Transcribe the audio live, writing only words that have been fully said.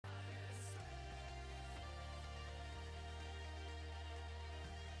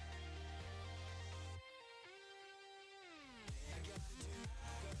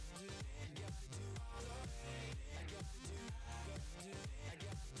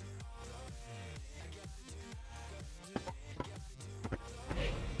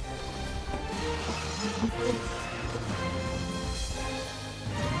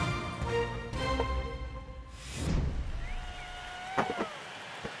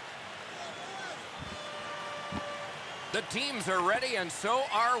The teams are ready, and so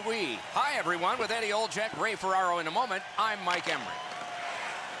are we. Hi, everyone. With Eddie Olczyk, Ray Ferraro in a moment, I'm Mike Emery.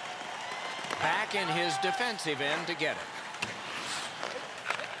 Back in his defensive end to get it.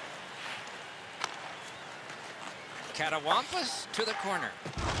 Catawampus to the corner.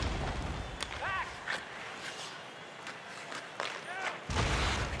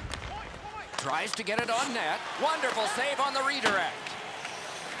 Tries to get it on net. Wonderful save on the redirect.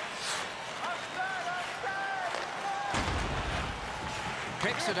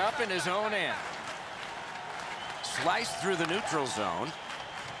 Picks it up in his own end. Sliced through the neutral zone.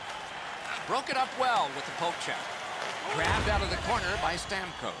 Broke it up well with the poke check. Grabbed out of the corner by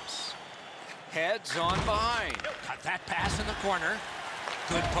Stamkos. Heads on behind. Cut that pass in the corner.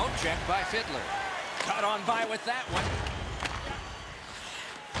 Good poke check by Fiddler. Cut on by with that one.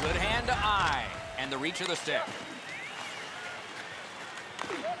 Good hand to eye. And the reach of the stick.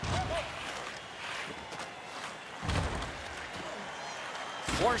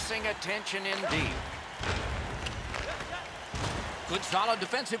 Forcing attention in deep. Good solid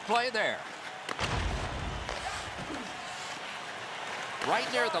defensive play there. Right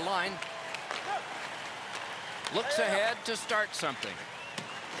near the line. Looks ahead to start something.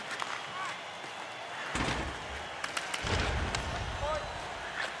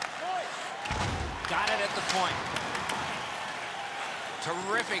 Got it at the point.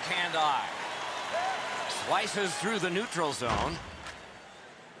 Terrific hand-eye. Slices through the neutral zone.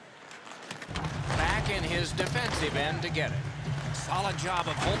 Back in his defensive end to get it. Solid job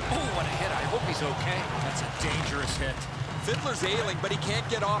of holding. Oh, what a hit. I hope he's okay. That's a dangerous hit. Fiddler's ailing, but he can't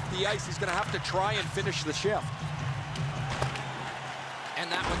get off the ice. He's going to have to try and finish the shift. And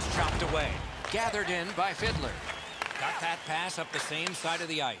that one's chopped away. Gathered in by Fiddler. Got that pass up the same side of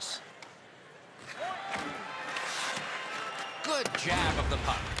the ice. Good jab of the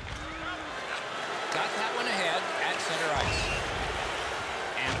puck. Got that one ahead at center ice.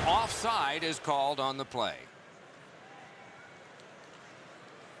 And offside is called on the play.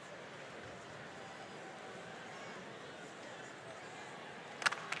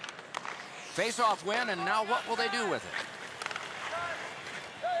 Face-off win, and now what will they do with it?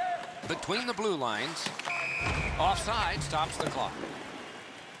 Between the blue lines. Offside stops the clock.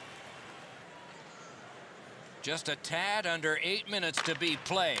 Just a tad under 8 minutes to be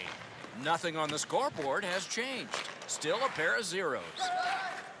played. Nothing on the scoreboard has changed. Still a pair of zeros.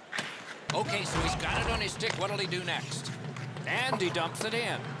 Okay, so he's got it on his stick. What'll he do next? And he dumps it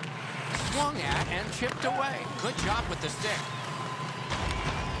in. Swung at and chipped away. Good job with the stick.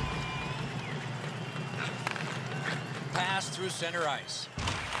 Pass through center ice.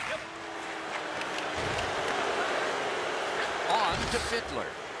 On to Fiddler.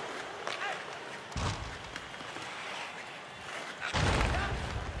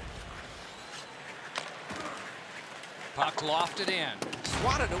 Puck lofted in.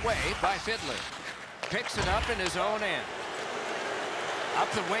 Swatted away by Fiddler. Picks it up in his own end.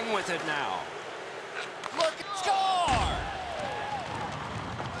 Up the wing with it now. Look, score!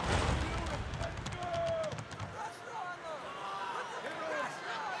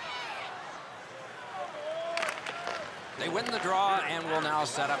 They win the draw and will now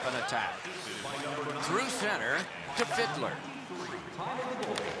set up an attack. Through center to Fiddler.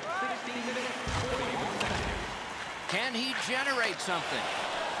 Can he generate something?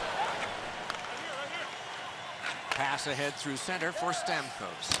 Pass ahead through center for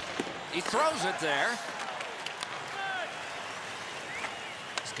Stamkos. He throws it there.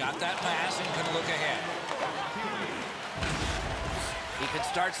 He's got that pass and can look ahead. He could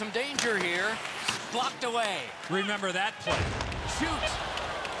start some danger here. Blocked away. Remember that play. Shoots.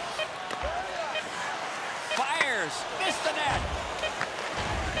 Fires. Missed the net.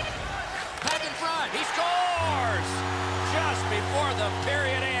 Back in front. He scores! Just before the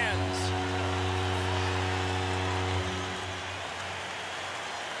period ends.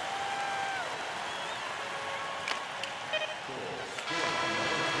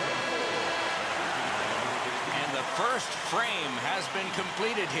 And the first frame has been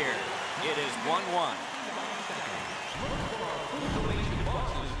completed here. It is 1-1.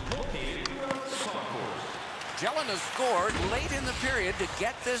 Jelena scored late in the period to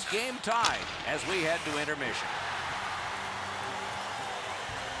get this game tied as we head to intermission.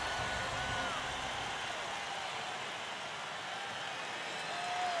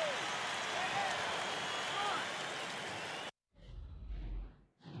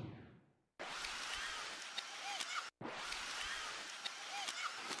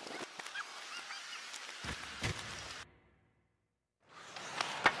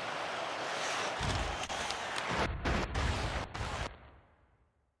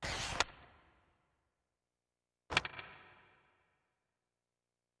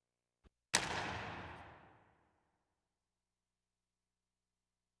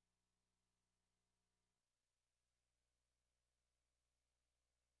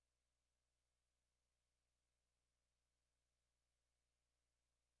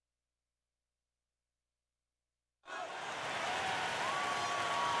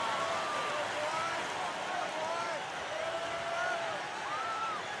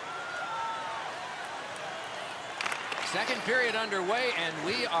 Second period underway, and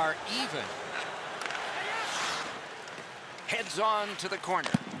we are even. Heads on to the corner.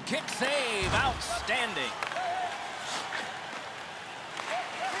 Kick save, outstanding.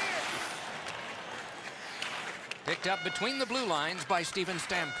 Picked up between the blue lines by Steven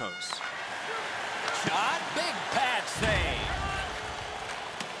Stamkos. Shot, big pad save.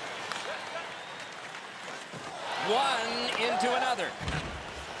 One into another.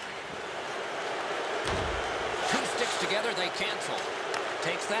 Two sticks together, they cancel.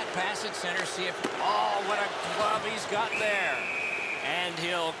 Takes that pass at center, see if... Oh, what a glove he's got there. And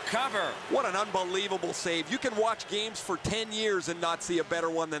he'll cover. What an unbelievable save. You can watch games for 10 years and not see a better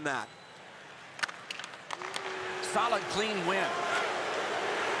one than that. Solid, clean win.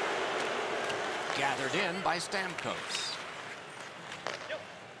 Gathered in by Stamkos.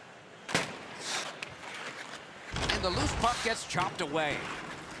 And the loose puck gets chopped away.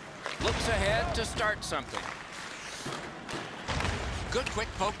 Looks ahead to start something. Good quick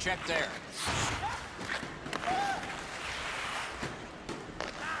poke check there.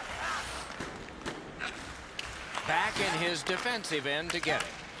 Back in his defensive end to get it.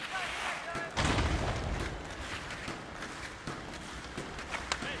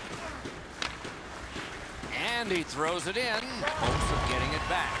 And he throws it in, hopes of getting it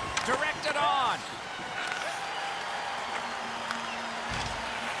back. Directed on.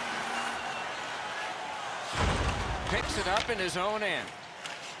 Picks it up in his own end.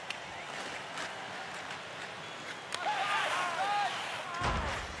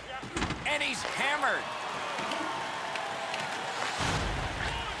 And he's hammered.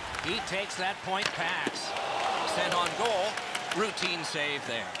 He takes that point pass. Sent on goal. Routine save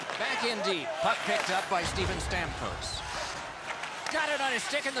there. Back in deep. Puck picked up by Steven Stamkos. Got it on his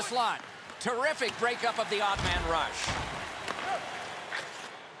stick in the slot. Terrific breakup of the odd man rush.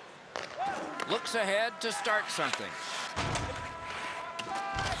 Looks ahead to start something.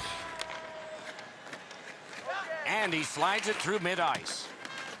 And he slides it through mid-ice.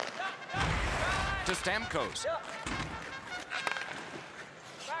 To Stamkos.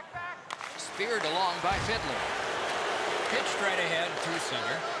 Speared along by Fiddler. Pitched right ahead through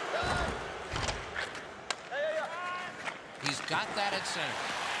center. He's got that at center.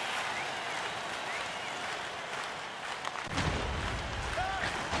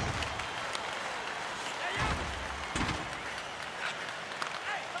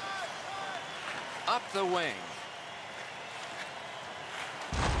 Up the wing.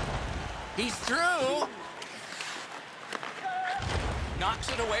 He's through. Knocks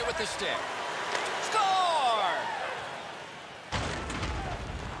it away with the stick. Score!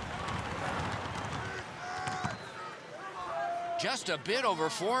 Just a bit over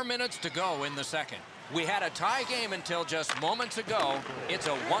 4 minutes to go in the second. We had a tie game until just moments ago. It's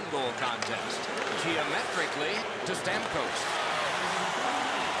a one-goal contest. Geometrically to Stamkos.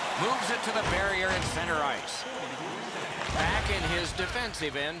 Moves it to the barrier in center ice. Back in his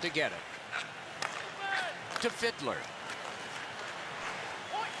defensive end to get it. To Fiddler.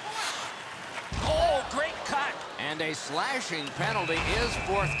 Oh, great cut! And a slashing penalty is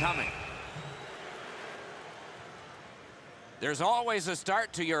forthcoming. There's always a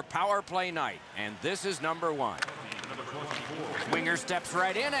start to your power play night, and this is number one. Winger steps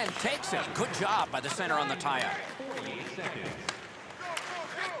right in and takes it. Good job by the center on the tie-up.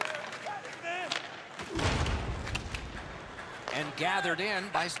 And gathered in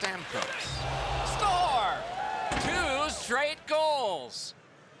by Stamkos. Score! 2 straight goals.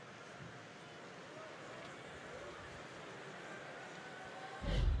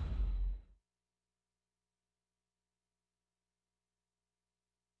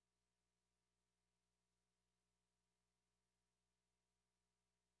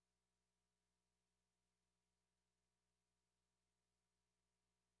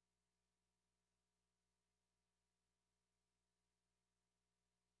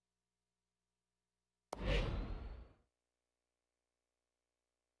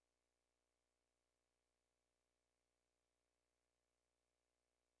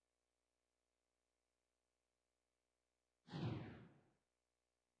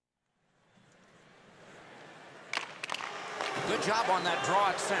 Good job on that draw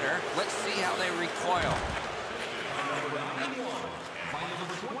at center. Let's see how they recoil.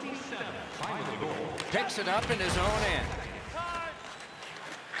 Picks it up in his own end.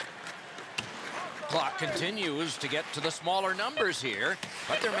 Clock continues to get to the smaller numbers here,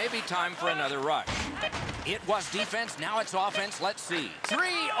 but there may be time for another rush. It was defense, now it's offense. Let's see.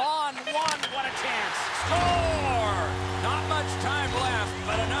 3-on-1, what a chance. Score! Not much time left,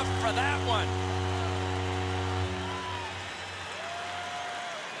 but enough for that one.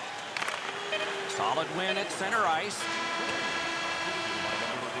 Solid win at center ice.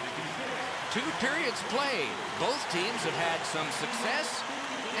 2 periods played. Both teams have had some success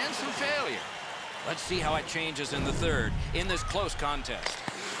and some failure. Let's see how it changes in the third in this close contest.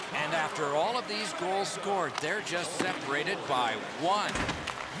 And after all of these goals scored, they're just separated by 1.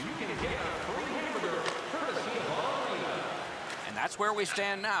 And that's where we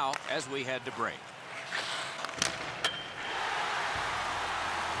stand now as we head to break.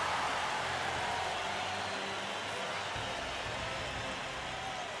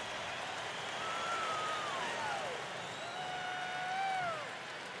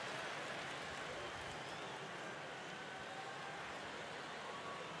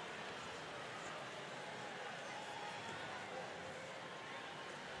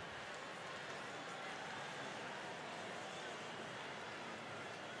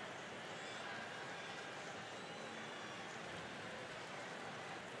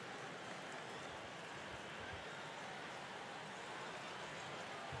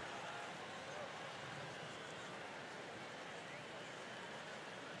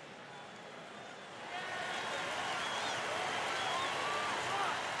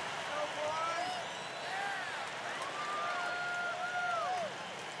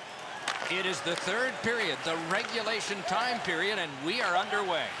 It is the third period, the regulation time period, and we are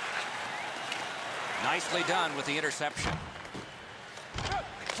underway. Nicely done with the interception.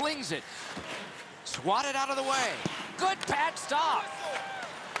 Flings it. Swatted out of the way. Good pad stop.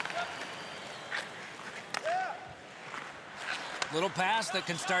 Little pass that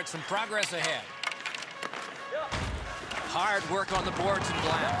can start some progress ahead. Hard work on the boards and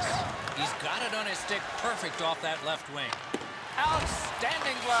glass. He's got it on his stick perfect off that left wing.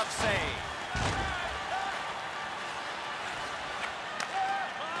 Outstanding glove save.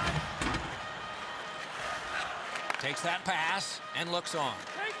 Takes that pass and looks on.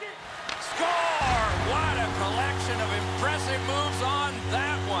 Score! What a collection of impressive moves on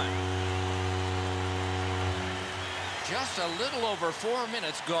that one. Just a little over 4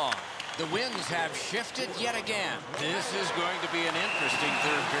 minutes gone. The winds have shifted yet again. This is going to be an interesting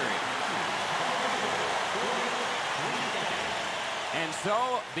third period. And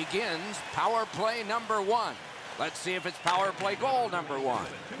so begins power play number 1. Let's see if it's power play goal number 1.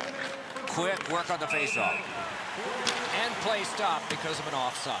 Quick work on the faceoff. And play stopped because of an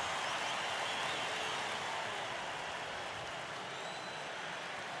offside.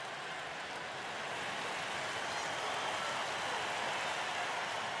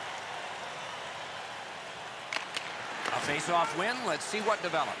 A faceoff win. Let's see what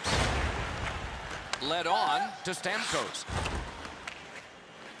develops. Led on to Stamkos.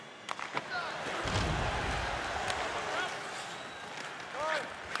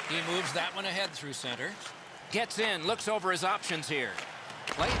 He moves that one ahead through center. Gets in, looks over his options here.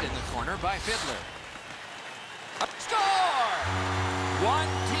 Played in the corner by Fiddler. Score! 1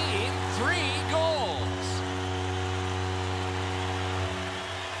 team, 3 goals.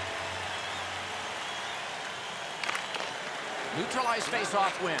 Neutralized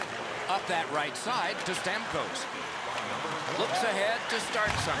face-off win. Up that right side to Stamkos. Looks ahead to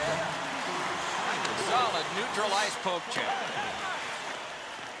start something. Solid neutralized poke check.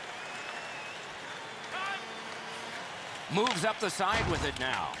 Moves up the side with it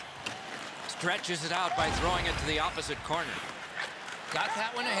now. Stretches it out by throwing it to the opposite corner. Got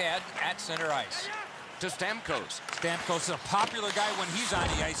that one ahead at center ice. To Stamkos. Stamkos is a popular guy when he's on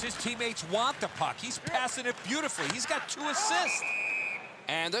the ice. His teammates want the puck. He's passing it beautifully. He's got 2 assists.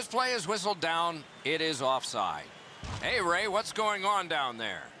 And this play is whistled down. It is offside. Hey, Ray, what's going on down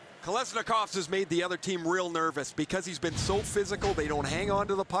there? Kolesnikov's has made the other team real nervous because he's been so physical. They don't hang on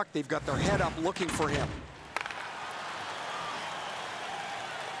to the puck. They've got their head up looking for him.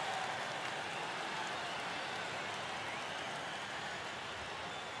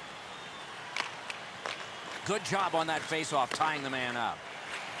 Good job on that faceoff, tying the man up.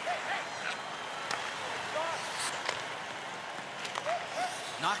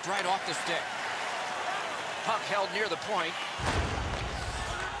 Knocked right off the stick. Puck held near the point.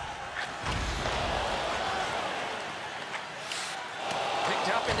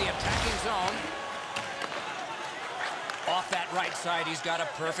 Picked up in the attacking zone. Off that right side, he's got a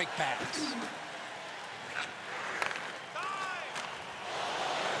perfect pass.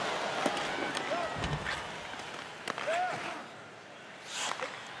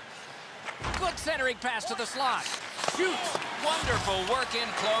 Good centering pass to the slot. Shoots. Wonderful work in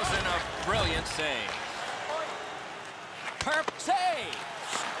close and a brilliant save. Perp save.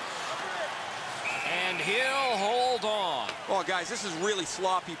 And he'll hold on. Oh, guys, this is really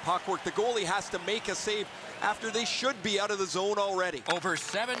sloppy puck work. The goalie has to make a save after they should be out of the zone already. Over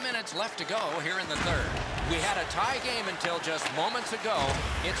 7 minutes left to go here in the third. We had a tie game until just moments ago.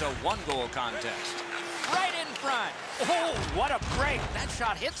 It's a one-goal contest. Right in front. Oh, what a break. That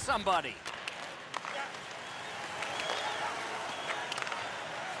shot hit somebody.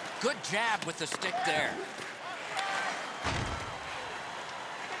 Good jab with the stick there.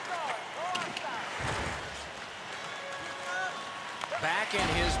 Back in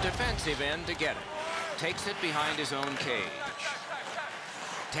his defensive end to get it. Takes it behind his own cage.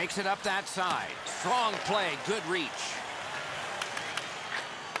 Takes it up that side. Strong play, good reach.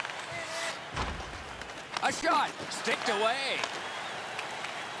 A shot, sticked away.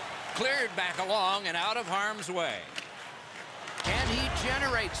 Cleared back along and out of harm's way. Can he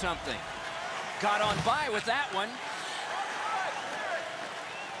generate something? Got on by with that one.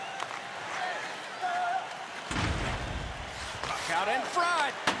 Puck out in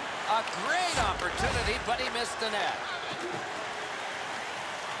front. A great opportunity, but he missed the net.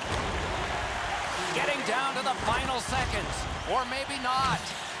 Getting down to the final seconds, or maybe not.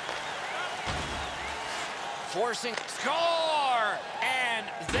 Forcing score, and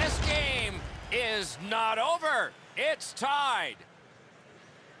this game is not over. It's tied.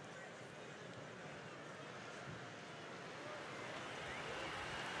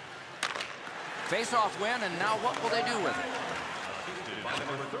 Face-off win, and now what will they do with it?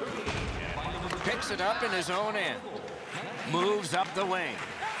 Picks it up in his own end. Moves up the wing.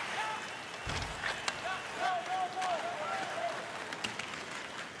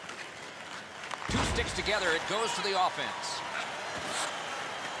 Two sticks together, it goes to the offense.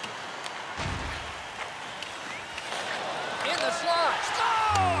 In the slot, score!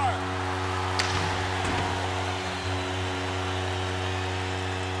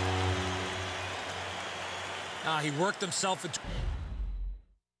 He worked himself into...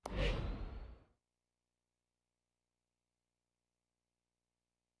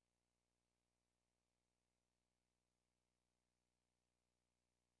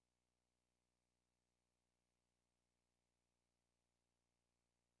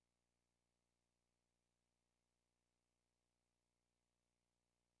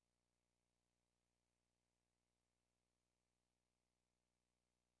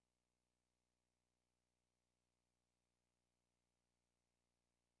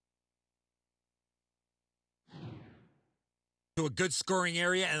 to a good scoring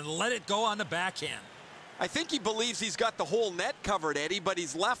area and let it go on the backhand. I think he believes he's got the whole net covered, Eddie, but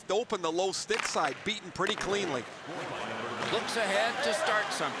he's left open the low stick side, beaten pretty cleanly. Looks ahead to start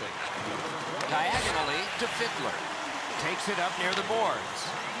something. Diagonally to Fiddler. Takes it up near the boards.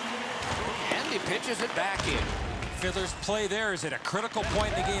 And he pitches it back in. Fiddler's play there is at a critical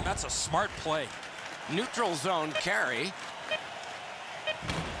point in the game. That's a smart play. Neutral zone carry.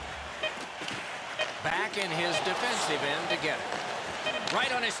 Back in his defensive end to get it.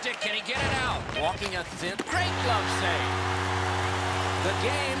 Right on his stick, can he get it out? Walking a thin, great glove save. The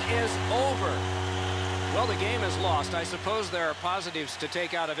game is over. Well, the game is lost. I suppose there are positives to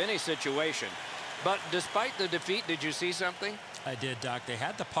take out of any situation. But despite the defeat, did you see something? I did, Doc. They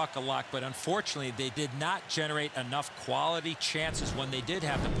had the puck a lot, but unfortunately, they did not generate enough quality chances when they did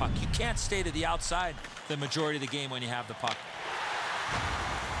have the puck. You can't stay to the outside the majority of the game when you have the puck.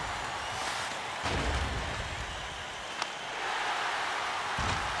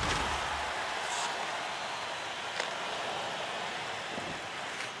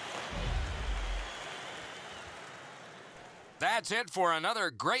 That's it for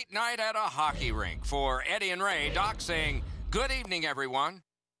another great night at a hockey rink. For Eddie and Ray, Doc saying, good evening, everyone.